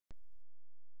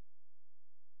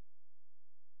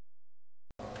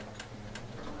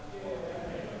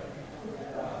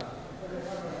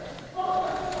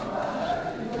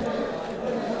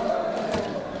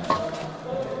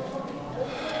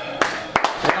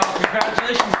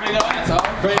Congratulations, Big O. That's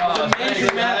all. Great.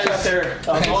 Amazing match out there.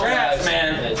 Congrats,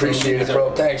 man. Appreciate it,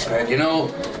 bro. Thanks, man. You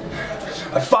know,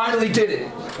 I finally did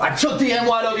it. I took the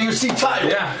NYWC title.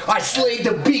 Yeah. I slayed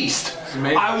the beast.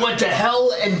 I went to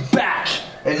hell and back,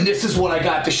 and this is what I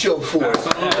got to show for it.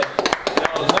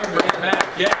 Absolutely. Bring it back.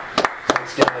 Yeah.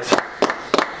 Thanks, guys.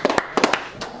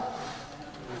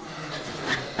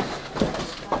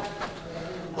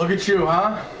 Look at you,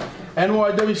 huh?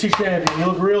 NYWC Champion. You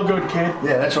look real good, kid.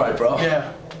 Yeah, that's right, bro.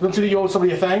 Yeah. Don't you think you owe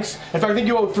somebody a thanks? In fact, I think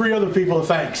you owe 3 other people a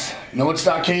thanks. You know what,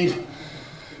 Stockade?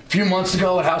 A few months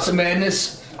ago at House of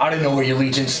Madness, I didn't know where your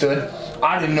Legion stood.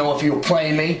 I didn't know if you were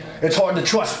playing me. It's hard to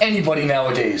trust anybody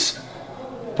nowadays.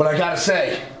 But I gotta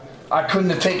say, I couldn't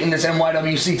have taken this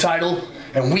NYWC title,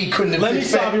 and we couldn't have... Let me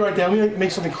stop you right there. Let me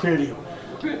make something clear to you.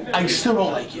 I still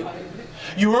don't like you.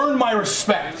 You earned my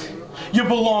respect. You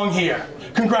belong here.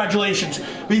 Congratulations.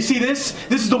 But you see this?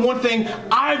 This is the one thing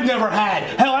I've never had.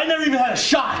 Hell, I never even had a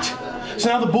shot. So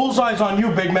now the bullseye's on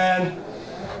you, big man.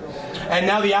 And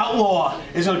now the outlaw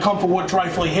is going to come for what's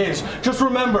rightfully his. Just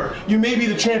remember, you may be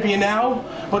the champion now,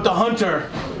 but the hunter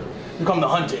become the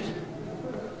hunted.